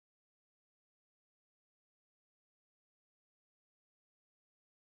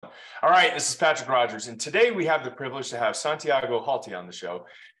All right, this is Patrick Rogers, and today we have the privilege to have Santiago Halty on the show.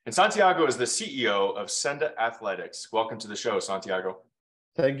 And Santiago is the CEO of Senda Athletics. Welcome to the show, Santiago.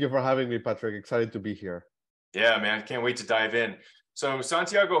 Thank you for having me, Patrick. Excited to be here. Yeah, man, can't wait to dive in. So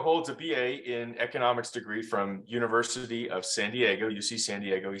Santiago holds a BA in economics degree from University of San Diego, UC San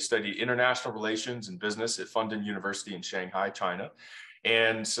Diego. He studied international relations and business at Funding University in Shanghai, China,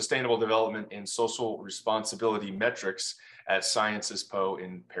 and sustainable development and social responsibility metrics at Sciences Po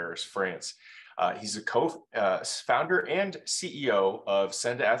in Paris, France. He's a co-founder and CEO of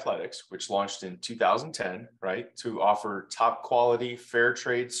Senda Athletics, which launched in 2010, right, to offer top quality, fair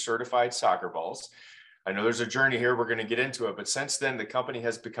trade certified soccer balls. I know there's a journey here, we're going to get into it, but since then, the company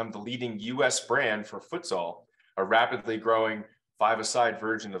has become the leading US brand for futsal, a rapidly growing five-a-side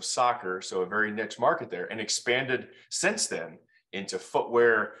version of soccer, so a very niche market there, and expanded since then into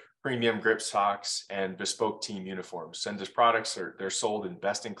footwear, premium grip socks, and bespoke team uniforms. Senda's products they're sold in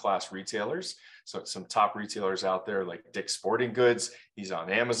best-in-class retailers. So some top retailers out there like Dick's Sporting Goods. He's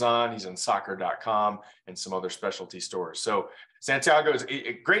on Amazon, he's on soccer.com, and some other specialty stores. So Santiago, it's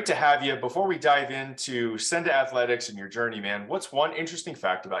great to have you. Before we dive into Senda Athletics and your journey, man, what's one interesting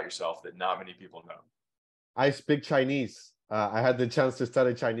fact about yourself that not many people know? I speak Chinese. I had the chance to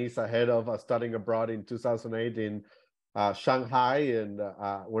study Chinese ahead of studying abroad in 2008 in Shanghai, and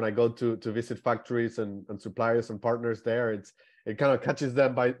when I go to visit factories and suppliers and partners there, it kind of catches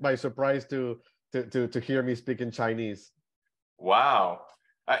them by surprise to hear me speak in Chinese. Wow.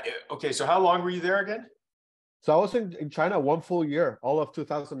 Okay, so how long were you there again? So I was in China one full year, all of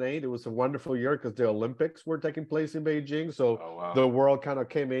 2008. It was a wonderful year because the Olympics were taking place in Beijing. So The world kind of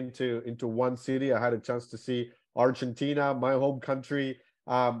came into one city. I had a chance to see Argentina, my home country,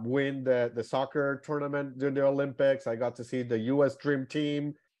 win the soccer tournament during the Olympics. I got to see the US Dream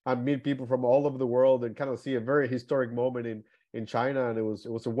Team and meet people from all over the world and kind of see a very historic moment in China. And it was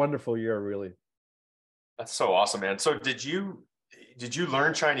a wonderful year, really. That's so awesome, man. So did you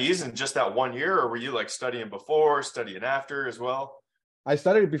learn Chinese in just that 1 year, or were you like studying before, studying after as well? I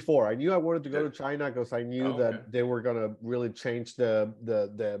studied before. I knew I wanted to go to China because I knew that they were going to really change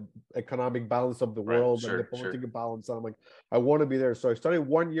the economic balance of the world and the political balance. And I'm like, I want to be there. So I studied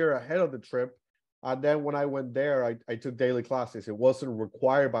 1 year ahead of the trip. And then when I went there, I took daily classes. It wasn't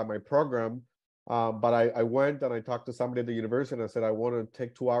required by my program, but I went and I talked to somebody at the university and I said, I want to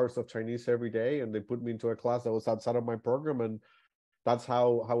take 2 hours of Chinese every day. And they put me into a class that was outside of my program. And that's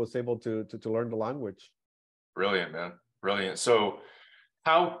how I was able to learn the language. Brilliant, man. Brilliant. So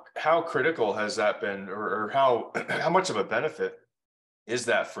how critical has that been, or how much of a benefit is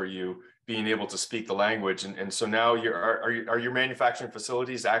that for you being able to speak the language? And so now are your manufacturing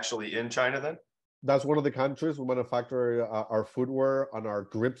facilities actually in China then? That's one of the countries. We manufacture our footwear and our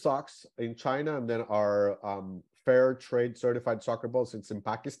grip socks in China, and then our fair trade certified soccer balls, it's in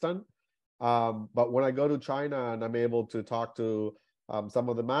Pakistan. But when I go to China and I'm able to talk to some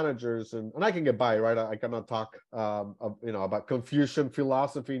of the managers, and I can get by, right? I cannot talk, about Confucian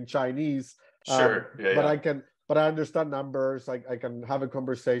philosophy in Chinese. But I understand numbers. I can have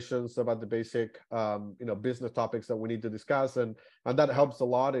conversations about the basic, business topics that we need to discuss, and that helps a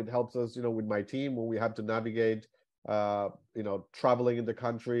lot. It helps us, with my team when we have to navigate, traveling in the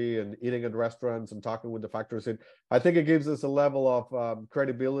country and eating at restaurants and talking with the factories. I think it gives us a level of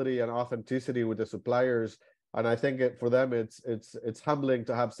credibility and authenticity with the suppliers. And I think for them, it's humbling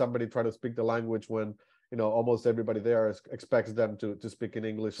to have somebody try to speak the language when, almost everybody there expects them to speak in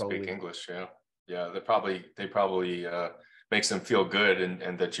English only. Speak English, yeah. Yeah, they probably makes them feel good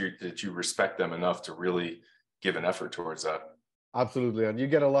and that you respect them enough to really give an effort towards that. Absolutely. And you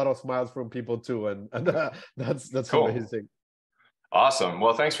get a lot of smiles from people too. And that's cool. Amazing. Awesome.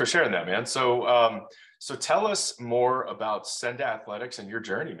 Well, thanks for sharing that, man. So tell us more about Senda Athletics and your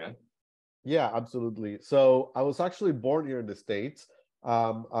journey, man. Yeah, absolutely. So I was actually born here in the States,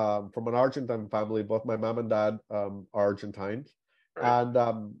 from an Argentine family. Both my mom and dad are Argentine, right.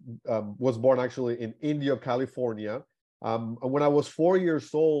 And was born actually in Indio, California. And when I was 4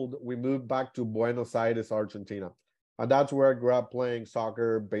 years old, we moved back to Buenos Aires, Argentina. And that's where I grew up playing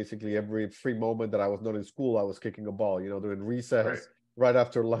soccer. Basically, every free moment that I was not in school, I was kicking a ball, during recess, right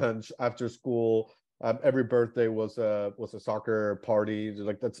after lunch, after school. Every birthday was a soccer party.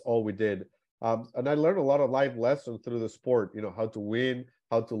 Like, that's all we did. And I learned a lot of life lessons through the sport, how to win,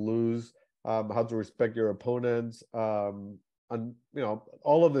 how to lose, how to respect your opponents, and,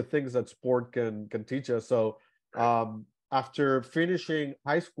 all of the things that sport can teach us. So after finishing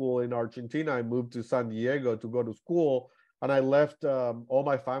high school in Argentina, I moved to San Diego to go to school, and I left all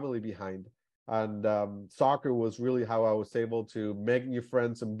my family behind. And soccer was really how I was able to make new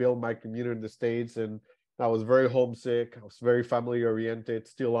friends and build my community in the States. And I was very homesick. I was very family oriented,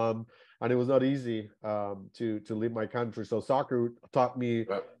 still am, and it was not easy to leave my country. So soccer taught me,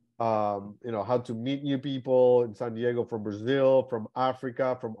 how to meet new people in San Diego, from Brazil, from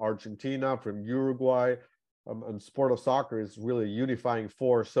Africa, from Argentina, from Uruguay, and sport of soccer is really a unifying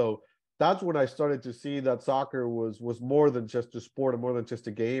force. So that's when I started to see that soccer was more than just a sport and more than just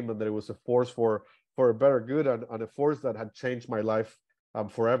a game, and that it was a force for a better good, and a force that had changed my life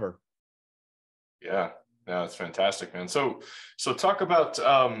forever. Yeah, yeah, that's fantastic, man. So talk about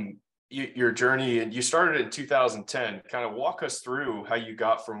your journey, and you started in 2010. Kind of walk us through how you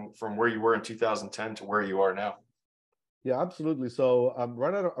got from where you were in 2010 to where you are now. Yeah, absolutely. So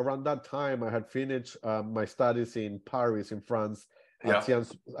around that time, I had finished my studies in Paris, in France, at Yeah.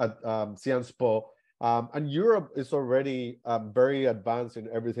 Sciences Po. And Europe is already very advanced in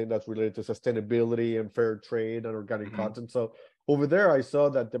everything that's related to sustainability and fair trade and organic cotton. So over there, I saw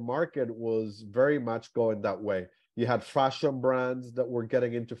that the market was very much going that way. You had fashion brands that were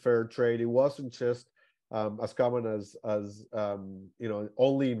getting into fair trade. It wasn't just as common as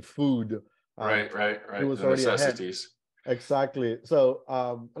only in food. Right. It was The already ahead. necessities. Exactly. So,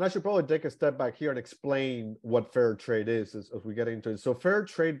 and I should probably take a step back here and explain what fair trade is as we get into it. So fair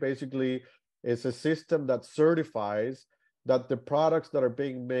trade basically is a system that certifies that the products that are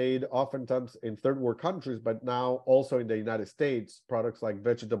being made oftentimes in third world countries, but now also in the United States, products like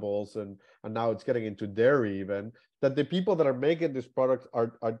vegetables, and now it's getting into dairy even, that the people that are making these products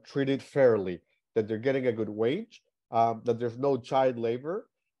are treated fairly, that they're getting a good wage, that there's no child labor,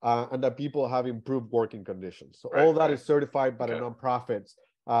 and that people have improved working conditions. So all that is certified by the nonprofits.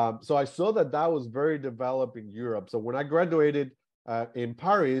 So I saw that was very developed in Europe. So when I graduated in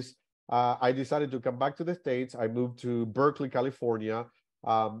Paris, I decided to come back to the States. I moved to Berkeley, California,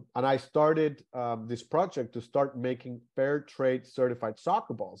 and I started this project to start making fair trade certified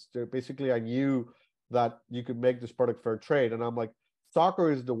soccer balls. So basically, I knew that you could make this product fair trade, and I'm like,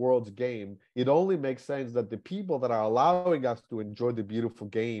 soccer is the world's game. It only makes sense that the people that are allowing us to enjoy the beautiful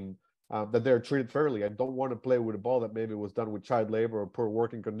game, that they're treated fairly. I don't want to play with a ball that maybe was done with child labor or poor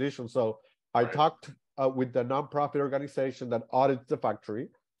working conditions. So I talked with the nonprofit organization that audits the factory,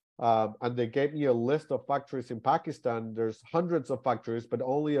 and they gave me a list of factories in Pakistan. There's hundreds of factories, but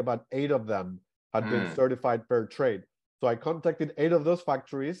only about 8 of them had been certified fair trade. So I contacted 8 of those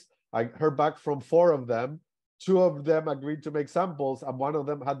factories. I heard back from 4 of them. 2 of them agreed to make samples, and 1 of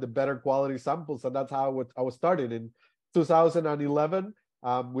them had the better quality samples. And that's how I was started. In 2011,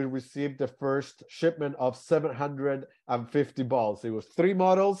 we received the first shipment of 750 balls. It was 3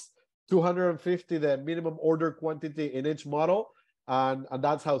 models, 250, the minimum order quantity in each model. And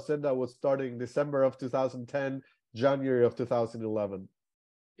that's how Senda was starting December of 2010, January of 2011.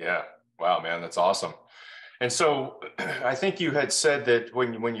 Yeah. Wow, man, that's awesome. And so I think you had said that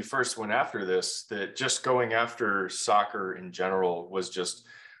when you first went after this, that just going after soccer in general was just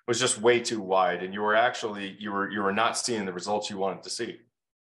way too wide, and you were not seeing the results you wanted to see.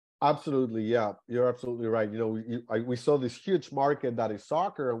 Absolutely, yeah, you're absolutely right. We saw this huge market that is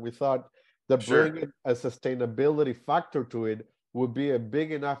soccer, and we thought that bringing a sustainability factor to it would be a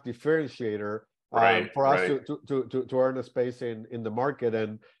big enough differentiator for us to earn a space in the market.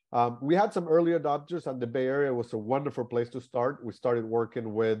 And we had some early adopters, and the Bay Area was a wonderful place to start. We started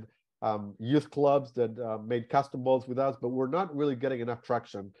working with youth clubs that made custom balls with us, but we're not really getting enough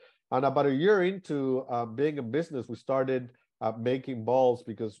traction. And about a year into being in business, we started making balls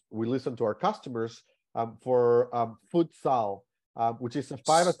because we listened to our customers for futsal, which is a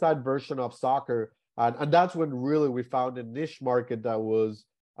 5-a-side version of soccer. And that's when really we found a niche market that was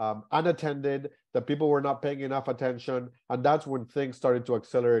unattended, that people were not paying enough attention, and that's when things started to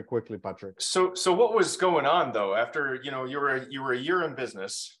accelerate quickly, Patrick. So what was going on though after you were a year in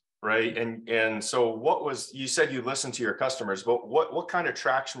business, right? And so you said you listened to your customers, but what kind of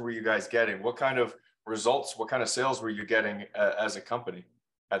traction were you guys getting? What kind of results, what kind of sales were you getting as a company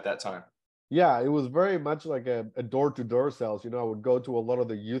at that time? Yeah, it was very much like a door-to-door sales. I would go to a lot of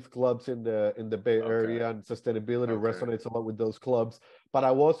the youth clubs in the Bay Area, and sustainability resonates a lot with those clubs. But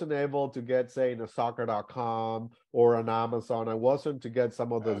I wasn't able to get, say, in a soccer.com or an Amazon. I wasn't to get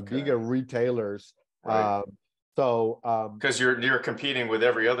some of those bigger retailers. Because you're competing with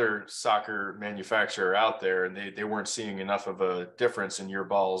every other soccer manufacturer out there, and they weren't seeing enough of a difference in your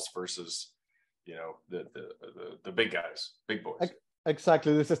balls versus the big guys, big boys.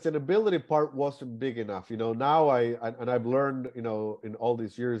 Exactly. The sustainability part wasn't big enough. Now I've learned, in all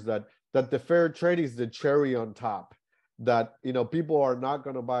these years that the fair trade is the cherry on top, that, people are not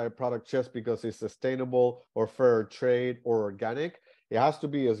going to buy a product just because it's sustainable or fair trade or organic. It has to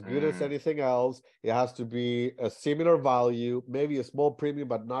be as good as anything else. It has to be a similar value, maybe a small premium,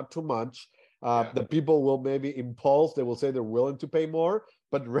 but not too much. The people will maybe impulse, they will say they're willing to pay more,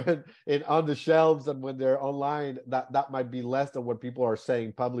 but on the shelves and when they're online, that might be less than what people are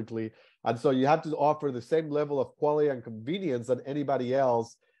saying publicly. And so you have to offer the same level of quality and convenience than anybody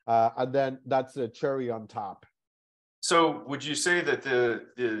else, and then that's a cherry on top. So would you say that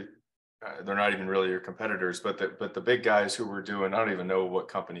they're not even really your competitors, but the big guys who were doing, I don't even know what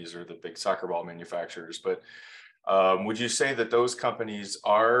companies are the big soccer ball manufacturers, but would you say that those companies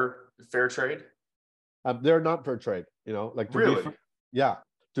are fair trade? They're not fair trade, like really?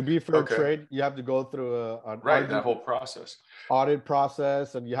 To be fair trade, you have to go through that whole process. Audit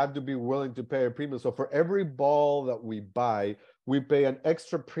process, and you have to be willing to pay a premium. So for every ball that we buy, we pay an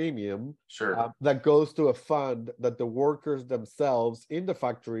extra premium that goes to a fund that the workers themselves in the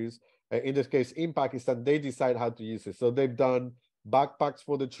factories, in this case in Pakistan, they decide how to use it. So they've done backpacks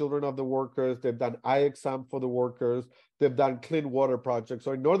for the children of the workers, they've done eye exam for the workers, they've done clean water projects.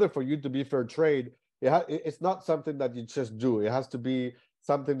 So in order for you to be fair trade, it's not something that you just do. It has to be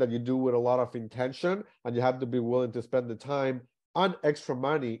something that you do with a lot of intention, and you have to be willing to spend the time and extra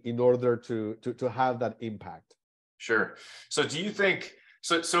money in order to have that impact. Sure. So do you think,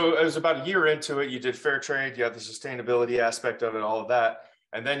 so it was about a year into it, you did fair trade, you had the sustainability aspect of it, all of that,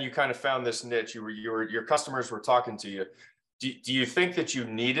 and then you kind of found this niche, your customers were talking to you. Do you think that you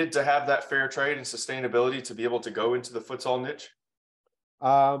needed to have that fair trade and sustainability to be able to go into the futsal niche?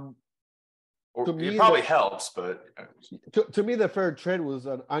 Or to me, it probably helps, but to me, the fair trade was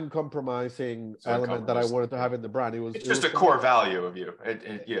an uncompromising element that I wanted to have in the brand. It's just a core value of you,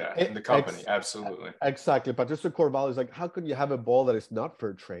 in the company, absolutely. Exactly, but just a core value is like, how can you have a ball that is not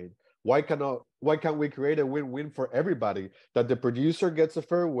fair trade? Why can't we create a win-win for everybody? That the producer gets a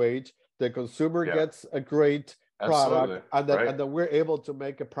fair wage, the consumer gets a great product, and then we're able to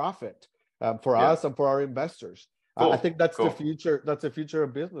make a profit for us and for our investors. Cool. I think that's the future. That's the future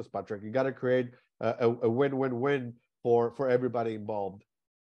of business, Patrick. You got to create a win-win-win for everybody involved.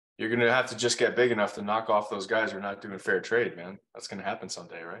 You're going to have to just get big enough to knock off those guys who are not doing fair trade, man. That's going to happen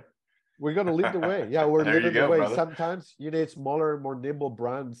someday, right? We're going to lead the way. Yeah, we're leading the way. Brother. Sometimes you need smaller, more nimble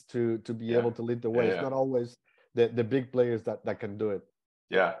brands to be able to lead the way. It's not always the big players that can do it.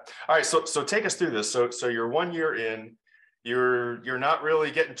 Yeah. All right. So take us through this. So you're 1 year in. You're not really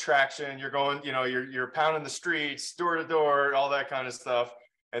getting traction. You're going, you're pounding the streets, door to door, all that kind of stuff.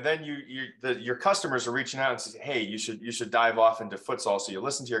 And then your customers are reaching out and saying, hey, you should dive off into futsal. So you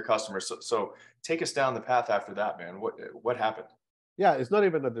listen to your customers. So take us down the path after that, man. What happened? Yeah, it's not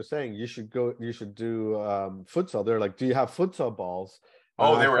even that they're saying you should do futsal. They're like, do you have futsal balls?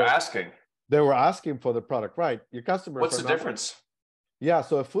 Oh, they were asking. They were asking for the product, right? Your customers. What's the difference? Yeah,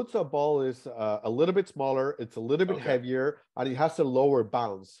 so a futsal ball is a little bit smaller, it's a little bit heavier, and it has a lower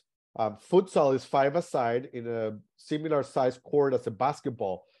bounce. Futsal is 5-a-side in a similar size court as a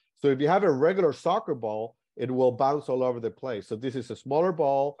basketball. So if you have a regular soccer ball, it will bounce all over the place. So this is a smaller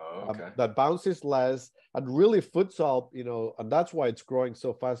ball that bounces less, and really futsal, and that's why it's growing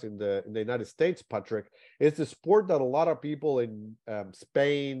so fast in the United States, Patrick. It's a sport that a lot of people in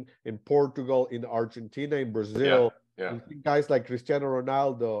Spain, in Portugal, in Argentina, in Brazil. Yeah. Guys like Cristiano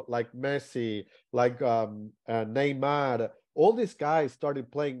Ronaldo, like Messi, like Neymar, all these guys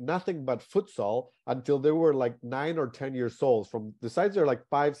started playing nothing but futsal until they were like 9 or 10 years old. From the size they're like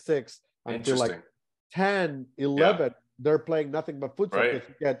 5, 6 until like 10, 11, they're playing nothing but futsal because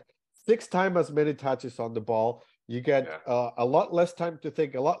you get 6 times as many touches on the ball. You get a lot less time to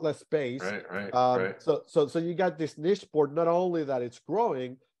think, a lot less space. So you got this niche sport, not only that it's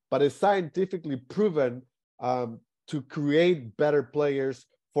growing, but it's scientifically proven to create better players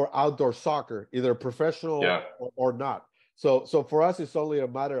for outdoor soccer, either professional or not. So for us, it's only a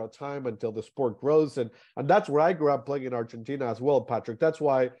matter of time until the sport grows. And that's where I grew up playing in Argentina as well, Patrick. That's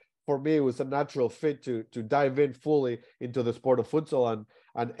why, for me, it was a natural fit to dive in fully into the sport of futsal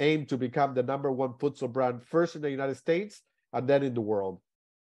and aim to become the #1 futsal brand, first in the United States and then in the world.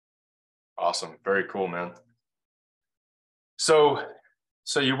 Awesome. Very cool, man. So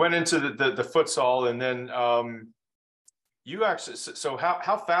you went into the futsal, and then you actually, so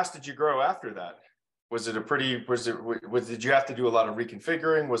how fast did you grow after that? Was it did you have to do a lot of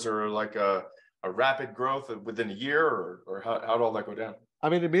reconfiguring? Was there like a rapid growth within a year, or how did all that go down? I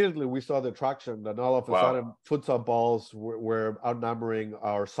mean, immediately we saw the traction, and all of a sudden futsal balls were outnumbering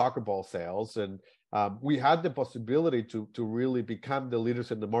our soccer ball sales. And we had the possibility to really become the leaders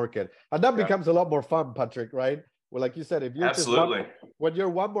in the market. And that becomes a lot more fun, Patrick, right? Well, like you said, if you're when you're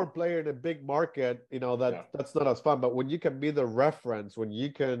one more player in a big market, that's not as fun. But when you can be the reference, when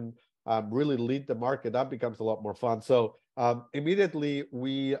you can really lead the market, that becomes a lot more fun. So immediately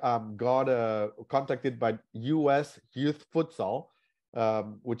we got contacted by U.S. Youth Futsal,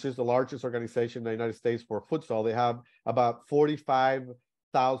 which is the largest organization in the United States for futsal. They have about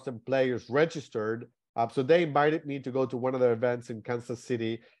 45,000 players registered. So they invited me to go to one of their events in Kansas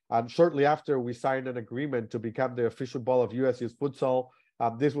City. And shortly after, we signed an agreement to become the official ball of U.S. Youth Futsal.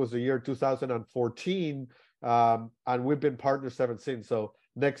 This was the year 2014, and we've been partners ever since. So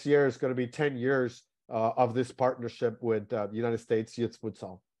next year is going to be 10 years of this partnership with United States Youth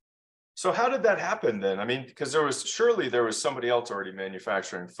Futsal. So how did that happen then? I mean, because surely there was somebody else already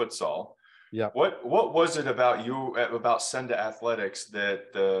manufacturing futsal. Yeah. What was it about Senda Athletics that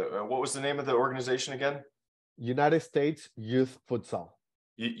what was the name of the organization again? United States Youth Futsal.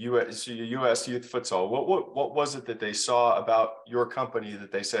 U.S. Youth Futsal. What was it that they saw about your company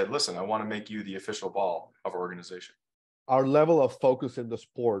that they said, listen, I want to make you the official ball of our organization? Our level of focus in the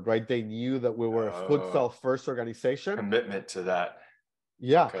sport, right? They knew that we were a futsal first organization. Commitment to that.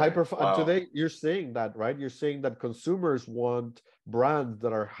 Yeah, okay. Wow. And today you're seeing that, right? You're seeing that consumers want brands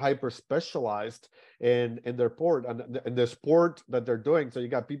that are hyper specialized in their sport and in the sport that they're doing. So you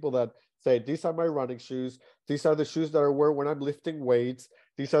got people that say, these are my running shoes. These are the shoes that I wear when I'm lifting weights.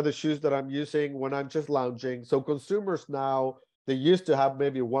 These are the shoes that I'm using when I'm just lounging. So consumers now, they used to have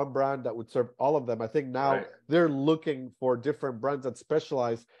maybe one brand that would serve all of them. I think now they're looking for different brands that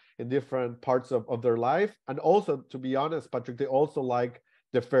specialize in different parts of their life. And also, to be honest, Patrick, they also like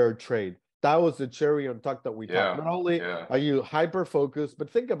the fair trade. That was the cherry on top that we talked. Not only are you hyper focused, but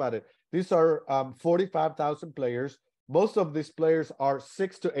think about it. These are 45,000 players. Most of these players are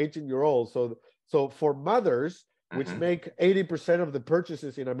 6 to 18-year-olds. So for mothers, which make 80% of the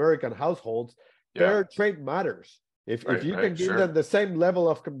purchases in American households, fair trade matters. If you can give them the same level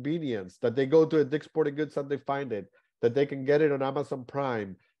of convenience that they go to a Dick's Sporting Goods and they find it, that they can get it on Amazon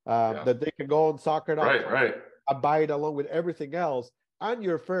Prime, that they can go on soccer.com and buy it along with everything else, and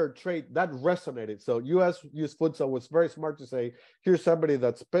your fair trade, that resonated. So U.S. Youth Futsal was very smart to say, here's somebody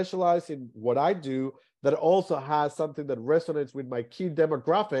that specializes in what I do, that also has something that resonates with my key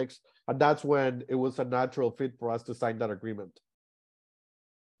demographics, and that's when it was a natural fit for us to sign that agreement.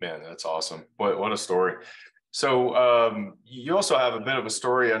 Man, that's awesome. What a story. So you also have a bit of a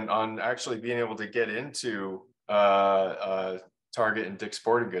story on actually being able to get into Target and Dick's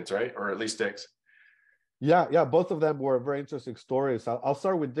Sporting Goods, right? Or at least Dick's. Yeah, both of them were very interesting stories. I'll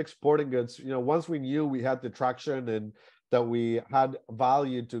start with Dick's Sporting Goods. Once we knew we had the traction and that we had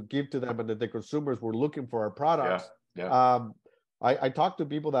value to give to them and that the consumers were looking for our products, I talked to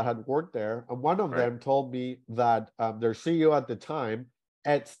people that had worked there, and one of them told me that their CEO at the time,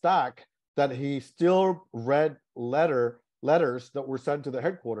 Ed Stack, that he still read letters that were sent to the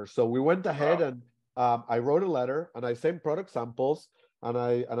headquarters. So we went ahead and I wrote a letter and I sent product samples. And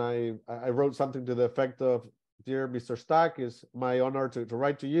I wrote something to the effect of, dear Mr. Stack, it's my honor to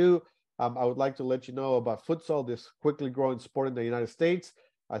write to you. I would like to let you know about futsal, this quickly growing sport in the United States.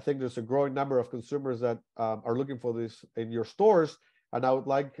 I think there's a growing number of consumers that are looking for this in your stores. And I would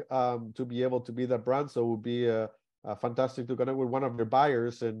like to be able to be that brand. So it would be fantastic to connect with one of your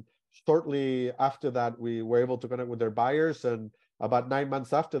buyers. And shortly after that, we were able to connect with their buyers. And about 9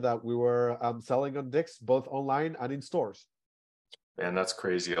 months after that, we were selling on Dick's, both online and in stores. Man, that's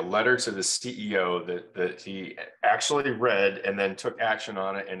crazy. A letter to the CEO that he actually read and then took action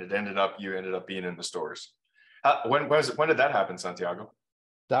on it, and you ended up being in the stores. When did that happen, Santiago?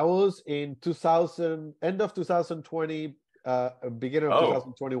 That was in end of 2020, beginning of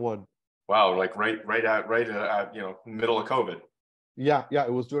 2021. Wow, like right at middle of COVID. Yeah,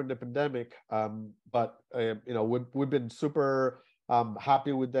 it was during the pandemic. But we've been super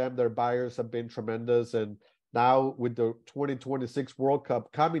happy with them. Their buyers have been tremendous, and now with the 2026 World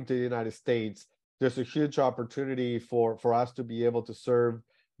Cup coming to the United States, there's a huge opportunity for us to be able to serve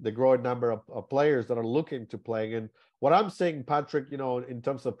the growing number of players that are looking to play. And what I'm saying, Patrick, in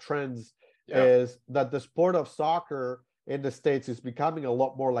terms of trends, is that the sport of soccer in the States is becoming a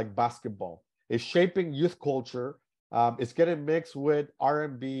lot more like basketball. It's shaping youth culture. It's getting mixed with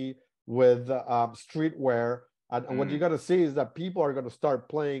R&B, with streetwear. And what you're going to see is that people are going to start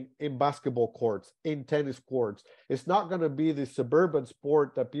playing in basketball courts, in tennis courts. It's not going to be the suburban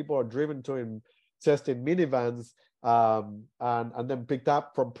sport that people are driven to in minivans and then picked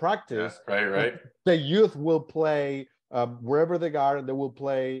up from practice. Right. The youth will play wherever they are, and they will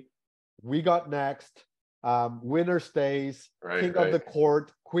play We Got Next, Winner Stays, King of the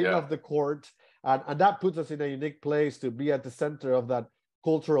Court, Queen of the Court. And that puts us in a unique place to be at the center of that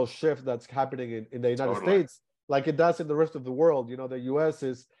cultural shift that's happening in the United States, like it does in the rest of the world. The US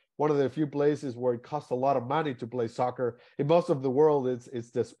is one of the few places where it costs a lot of money to play soccer. In most of the world,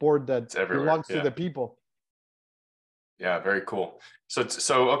 it's the sport that belongs to the people. Yeah, very cool. So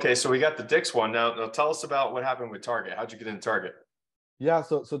we got the Dick's one. Now tell us about what happened with Target. How'd you get into Target? Yeah,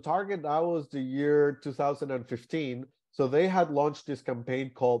 so Target, that was the year 2015. So they had launched this campaign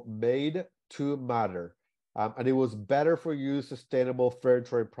called Made to Matter. And it was better for you, sustainable fair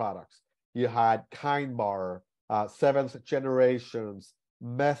trade products. You had Kind Bar, Seventh Generations,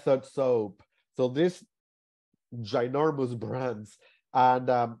 Method Soap. So these ginormous brands.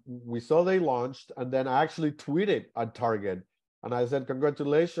 And we saw they launched, and then I actually tweeted at Target. And I said,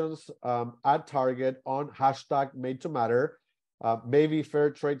 congratulations at Target on hashtag Made to Matter. Maybe fair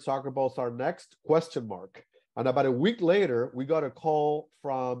trade soccer balls are next, question mark. And about a week later, we got a call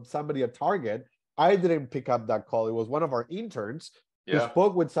from somebody at Target. I didn't pick up that call. It was one of our interns who Yeah.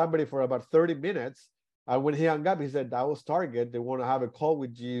 spoke with somebody for about 30 minutes. And when he hung up, he said, that was Target. They want to have a call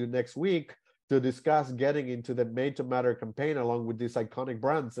with you next week to discuss getting into the Made to Matter campaign along with these iconic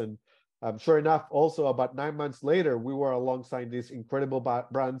brands. And sure enough, also about 9 months later, we were alongside these incredible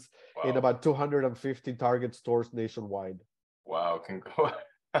brands in Wow. about 250 Target stores nationwide. Wow.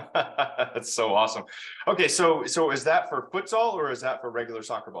 That's so awesome. Okay. So is that for futsal or is that for regular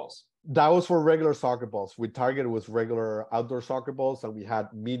soccer balls? That was for regular soccer balls. With Target, it was regular outdoor soccer balls, and we had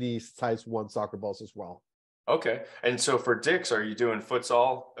mini size 1 soccer balls as well. Okay. And so for Dick's, are you doing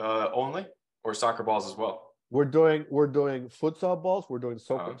futsal only or soccer balls as well? We're doing futsal balls, we're doing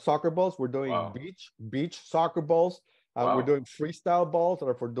soccer balls, we're doing Wow. beach soccer balls, we're Wow. doing freestyle balls that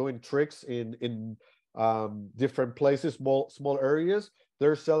are for doing tricks in different places, small areas.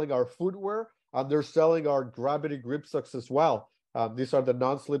 They're selling our footwear, and they're selling our gravity grip socks as well. These are the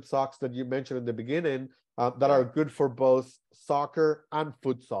non-slip socks that you mentioned in the beginning, that Yeah. are good for both soccer and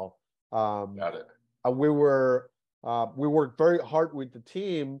futsal. Got it. And we worked very hard with the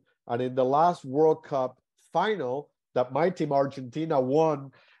team, and in the last World Cup final that my team Argentina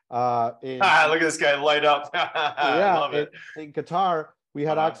won, in Look at this guy light up. I yeah, love it. in Qatar, we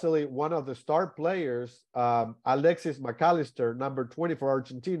had Uh-huh. actually one of the star players, Alexis McAllister, number 20 for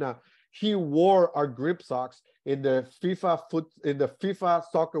Argentina. He wore our grip socks in the FIFA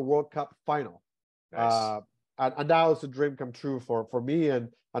Soccer World Cup final. Nice. And that was a dream come true for me, and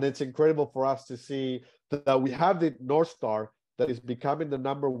it's incredible for us to see that we have the North Star that is becoming the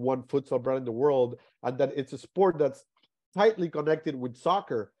 #1 futsal brand in the world, and that it's a sport that's tightly connected with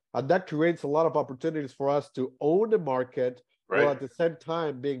soccer, and that creates a lot of opportunities for us to own the market, while Right. at the same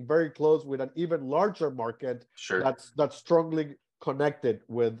time being very close with an even larger market Sure. that's strongly connected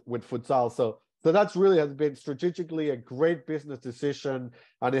with futsal. So that's really has been strategically a great business decision,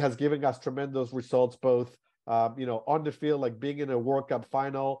 and it has given us tremendous results, both on the field, like being in a World Cup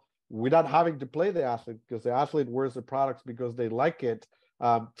final without having to play the athlete, because the athlete wears the products because they like it.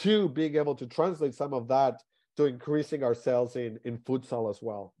 To being able to translate some of that to increasing our sales in futsal as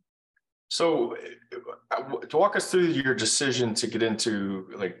well. So to walk us through your decision to get into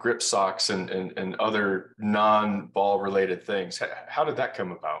like grip socks and other non-ball related things, how did that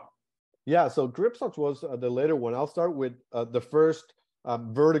come about? Yeah, so grip socks was the later one. I'll start with the first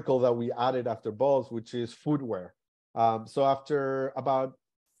vertical that we added after balls, which is footwear. So after about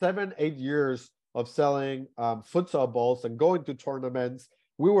 7, 8 years of selling futsal balls and going to tournaments,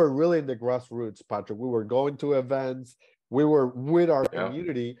 we were really in the grassroots, Patrick. We were going to events, we were with our Yeah.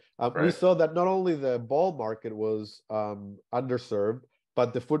 community. We Right. saw that not only the ball market was underserved,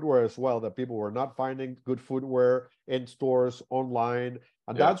 but the footwear as well, that people were not finding good footwear in stores, online.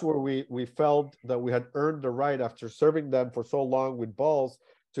 And Yeah. that's where we felt that we had earned the right, after serving them for so long with balls,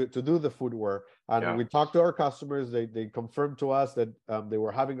 to do the footwear. And Yeah. we talked to our customers. They confirmed to us that they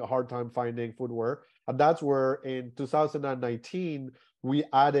were having a hard time finding footwear. And that's where in 2019, we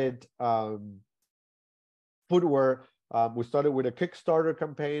added footwear. We started with a Kickstarter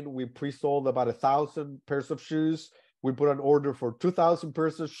campaign. We pre-sold about 1,000 pairs of shoes. We put an order for 2,000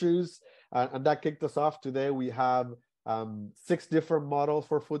 pairs of shoes, and that kicked us off. Today we have 6 different models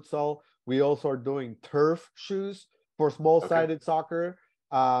for futsal. We also are doing turf shoes for Okay. small-sided soccer.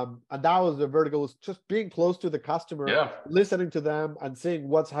 And that was the vertical, was just being close to the customer, Yeah. listening to them and seeing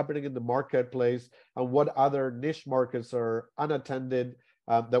what's happening in the marketplace and what other niche markets are unattended,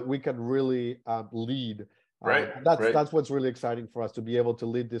 that we can really lead. Right. And that's Right. that's what's really exciting for us, to be able to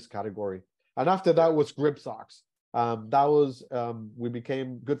lead this category. And after that was grip socks. That was we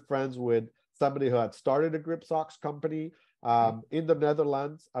became good friends with somebody who had started a grip socks company in the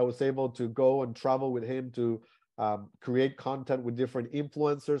Netherlands. I was able to go and travel with him to create content with different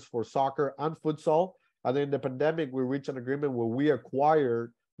influencers for soccer and futsal. And then in the pandemic, we reached an agreement where we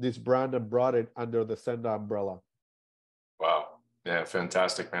acquired this brand and brought it under the Senda umbrella. Wow. Yeah.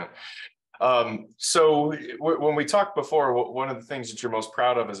 Fantastic, man. So when we talked before, one of the things that you're most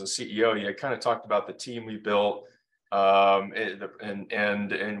proud of as a CEO, you kind of talked about the team we built,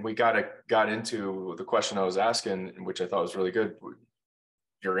 and we got into the question I was asking, which I thought was really good.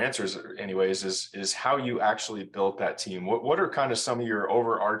 your answers anyways, is how you actually built that team. What are kind of some of your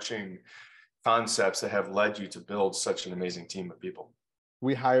overarching concepts that have led you to build such an amazing team of people?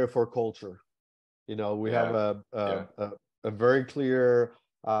 We hire for culture. You know, we have Yeah. Yeah. a very clear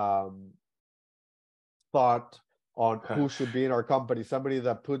thought on who should be in our company. Somebody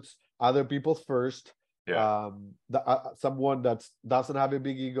that puts other people first. Yeah. Someone that doesn't have a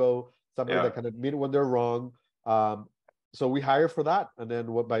big ego. Somebody Yeah. that can admit when they're wrong. So we hire for that, and then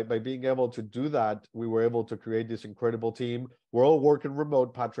by being able to do that, we were able to create this incredible team. We're all working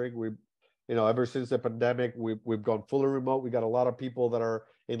remote, Patrick. Ever since the pandemic, we've gone fully remote. We got a lot of people that are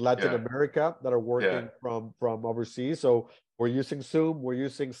in Latin Yeah. America that are working from overseas. So we're using Zoom, we're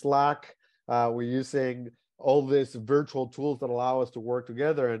using Slack, we're using all these virtual tools that allow us to work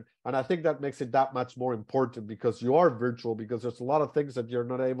together. And I think that makes it that much more important, because you are virtual, because there's a lot of things that you're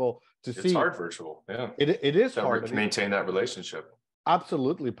not able to see. It's hard virtual. Yeah. It is hard to maintain that relationship.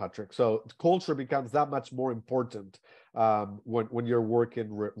 Absolutely, Patrick. So culture becomes that much more important when you're working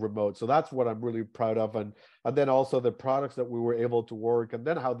remote. So that's what I'm really proud of, and then also the products that we were able to work, and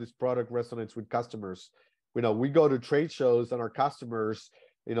then how this product resonates with customers. We go to trade shows, and our customers,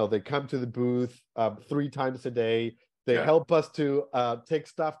 they come to the booth 3 times a day. They help us to take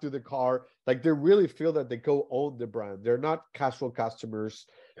stuff to the car. Like, they really feel that they go own the brand. They're not casual customers.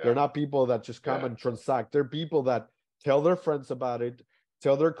 They're not people that just come and transact. They're people that tell their friends about it,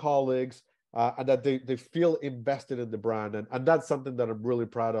 tell their colleagues, and that they feel invested in the brand. And that's something that I'm really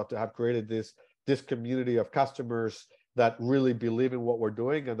proud of, to have created this community of customers that really believe in what we're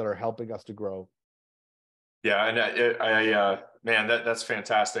doing and that are helping us to grow. Yeah, and man, that's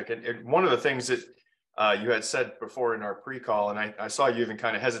fantastic. And one of the things that you had said before in our pre-call, and I saw you even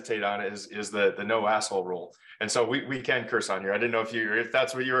kind of hesitate on it, is the no asshole rule. And so we can curse on here. I didn't know if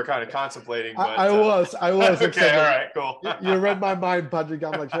that's what you were kind of contemplating. But I was. Okay, exactly. all right, cool. You read my mind, Patrick.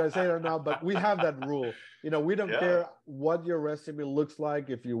 I'm like, should I say it or not? But we have that rule. We don't care what your resume looks like.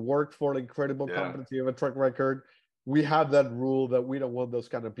 If you worked for an incredible company, you have a track record. We have that rule that we don't want those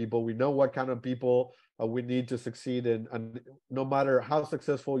kind of people. We know what kind of people we need to succeed in, and no matter how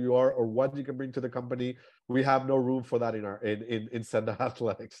successful you are or what you can bring to the company, we have no room for that in Senda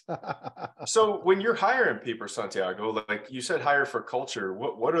Athletics. So when you're hiring people, Santiago, like you said, hire for culture.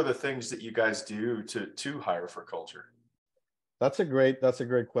 What are the things that you guys do to hire for culture? That's a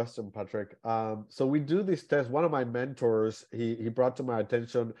great question, Patrick. So we do this test. One of my mentors, he brought to my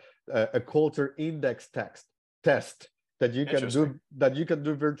attention a culture index test that you can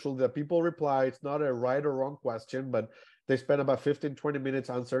do virtually, that people reply. It's not a right or wrong question, but they spend about 15-20 minutes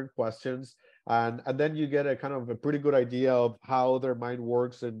answering questions, and then you get a kind of a pretty good idea of how their mind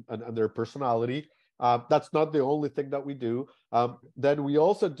works and their personality. That's not the only thing that we do. Then we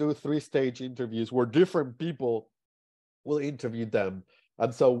also do 3-stage interviews where different people will interview them,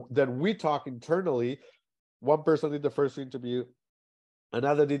 and so then we talk internally. One person did the first interview,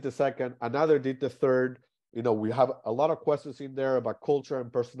 another did the second, another did the third. We have a lot of questions in there about culture and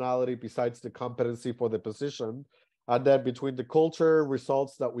personality besides the competency for the position. And then between the culture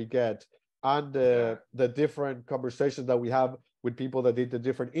results that we get and the different conversations that we have with people that did the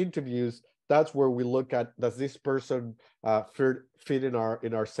different interviews, that's where we look at, does this person fit in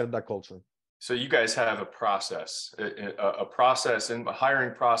our Senda culture? So you guys have a process and a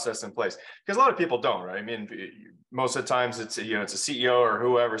hiring process in place, because a lot of people don't, right? I mean, most of the times it's a CEO or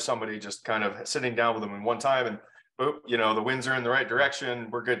whoever, somebody just kind of sitting down with them in one time, and boop, the winds are in the right direction.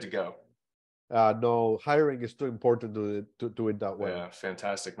 We're good to go. No, hiring is too important to do it that way. Yeah,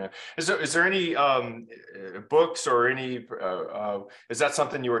 fantastic, man. Is there any books or any? Is that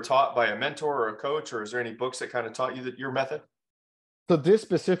something you were taught by a mentor or a coach, or is there any books that kind of taught you your method? So this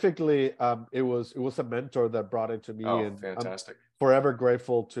specifically, it was a mentor that brought it to me, and fantastic! I'm forever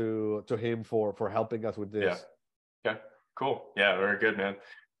grateful to him for helping us with this. Yeah. Cool. Yeah, very good, man.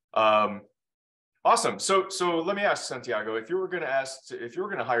 Awesome. So let me ask Santiago, if you were going to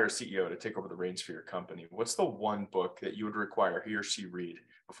hire a CEO to take over the reins for your company, what's the one book that you would require he or she read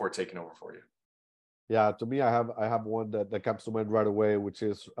before taking over for you? Yeah, to me, I have one that comes to mind right away, which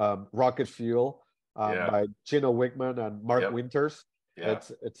is Rocket Fuel by Gino Wickman and Mark Winters. Yeah.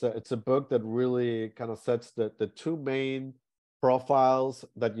 It's a book that really kind of sets the 2 main profiles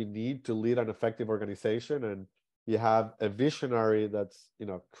that you need to lead an effective organization. And you have a visionary that's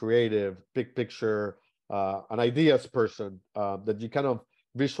creative, big picture, an ideas person that you kind of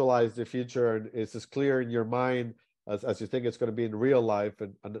visualize the future and it's as clear in your mind as you think it's going to be in real life.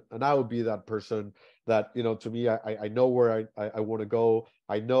 And I would be that person that, to me, I know where I want to go.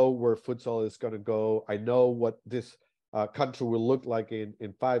 I know where futsal is going to go. I know what this country will look like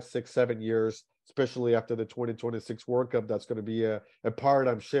in 5, 6, 7 years. especially after the 2026 World Cup. That's going to be a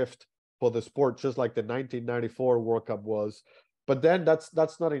paradigm shift for the sport, just like the 1994 World Cup was. But then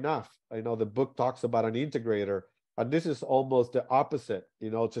that's not enough. The book talks about an integrator, and this is almost the opposite.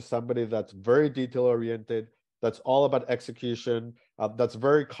 Just somebody that's very detail oriented, that's all about execution, that's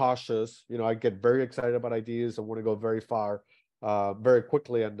very cautious. I get very excited about ideas and want to go very far, very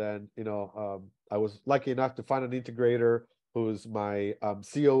quickly. And then, I was lucky enough to find an integrator who's my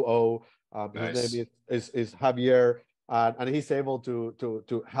COO. His name is Javier, and he's able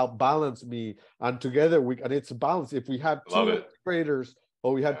to help balance me. And together and it's a balance. If we have two integrators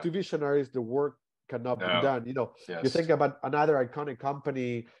or we have two visionaries, the work cannot be done. You think about another iconic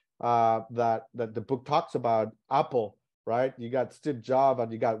company that the book talks about, Apple, right? You got Steve Jobs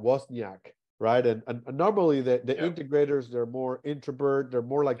and you got Wozniak, right? And normally the integrators, they're more introvert, they're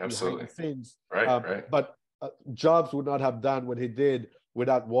more like behind the scenes. Right. But Jobs would not have done what he did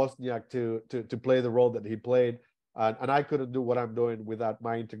without Wozniak to play the role that he played. And I couldn't do what I'm doing without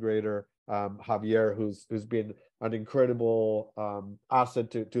my integrator, Javier, who's been an incredible asset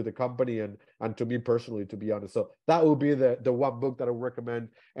to the company and to me personally, to be honest. So that would be the one book that I would recommend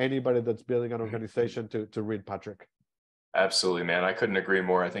anybody that's building an organization to read, Patrick. Absolutely, man. I couldn't agree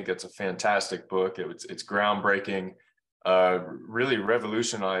more. I think it's a fantastic book. It's groundbreaking, really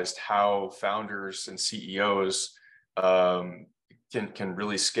revolutionized how founders and CEOs can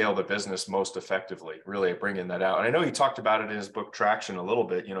really scale the business most effectively, really bringing that out. And I know he talked about it in his book Traction a little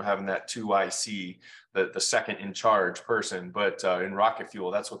bit, having that 2IC, the second in charge person. But in Rocket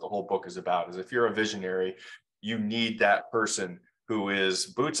Fuel, that's what the whole book is about, is if you're a visionary, you need that person who is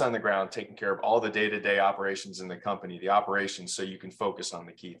boots on the ground, taking care of all the day-to-day operations in the company, the operations, so you can focus on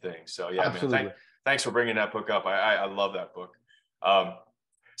the key things. So yeah, absolutely, man, thanks for bringing that book up. I love that book.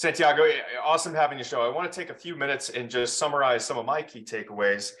 Santiago, awesome having you show. I want to take a few minutes and just summarize some of my key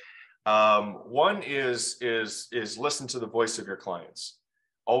takeaways. One is listen to the voice of your clients.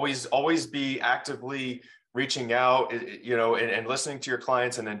 Always be actively reaching out, and listening to your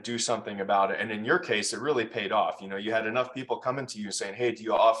clients, and then do something about it. And in your case, it really paid off. You had enough people coming to you saying, "Hey, do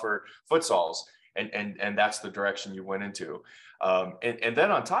you offer futsals?" And that's the direction you went into. And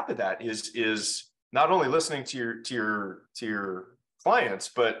then on top of that is not only listening to your clients,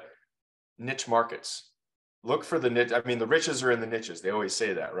 but niche markets. Look for the niche. I mean, the riches are in the niches. They always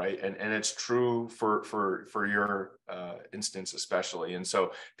say that, right? And it's true for your instance especially. And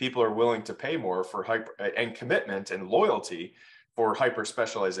so people are willing to pay more for and commitment and loyalty for hyper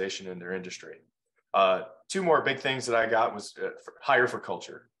specialization in their industry. Two more big things that I got was hire for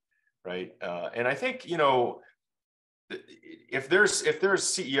culture, right? And I think if there's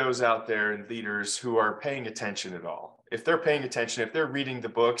CEOs out there and leaders who are paying attention at all, if they're paying attention, if they're reading the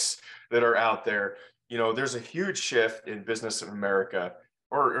books that are out there, there's a huge shift in business in America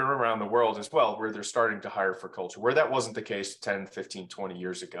or around the world as well, where they're starting to hire for culture, where that wasn't the case 10, 15, 20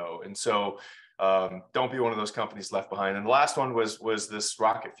 years ago. And so don't be one of those companies left behind. And the last one was this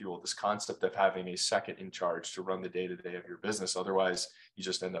Rocket Fuel, this concept of having a second in charge to run the day-to-day of your business. Otherwise, you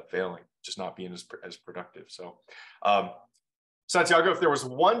just end up failing, just not being as productive. So Santiago, if there was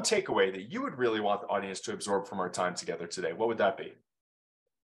one takeaway that you would really want the audience to absorb from our time together today, what would that be?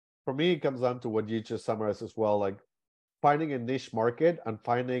 For me, it comes down to what you just summarized as well, like finding a niche market and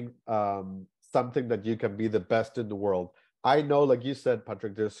finding something that you can be the best in the world. I know, like you said,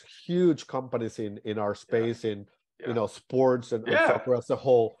 Patrick, there's huge companies in our space, in sports and soccer as a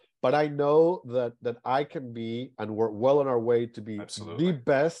whole. But I know that I can be, and we're well on our way to be the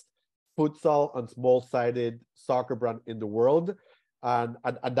best futsal and small-sided soccer brand in the world. And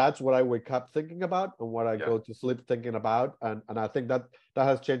that's what I wake up thinking about and what I go to sleep thinking about. And I think that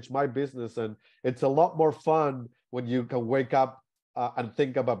has changed my business. And it's a lot more fun when you can wake up and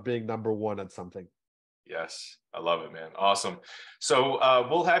think about being number one at something. Yes, I love it, man. Awesome. So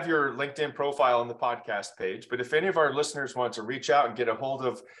we'll have your LinkedIn profile on the podcast page. But if any of our listeners want to reach out and get a hold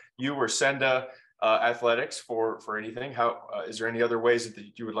of you or Senda Athletics for anything, is there any other ways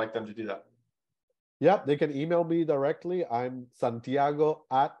that you would like them to do that? Yeah, they can email me directly. I'm Santiago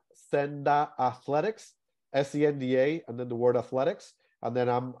at Senda Athletics, SENDA, and then the word athletics. And then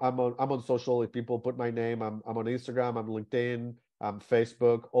I'm on social. If people put my name, I'm on Instagram, I'm LinkedIn, I'm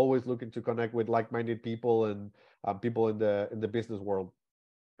Facebook. Always looking to connect with like-minded people and people in the business world.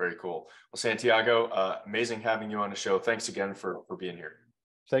 Very cool. Well, Santiago, amazing having you on the show. Thanks again for being here.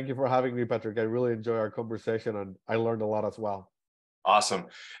 Thank you for having me, Patrick. I really enjoy our conversation, and I learned a lot as well. Awesome.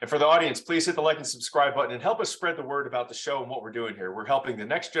 And for the audience, please hit the like and subscribe button and help us spread the word about the show and what we're doing here. We're helping the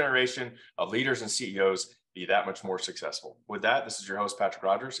next generation of leaders and CEOs be that much more successful. With that, this is your host, Patrick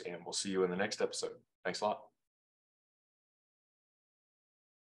Rogers, and we'll see you in the next episode. Thanks a lot.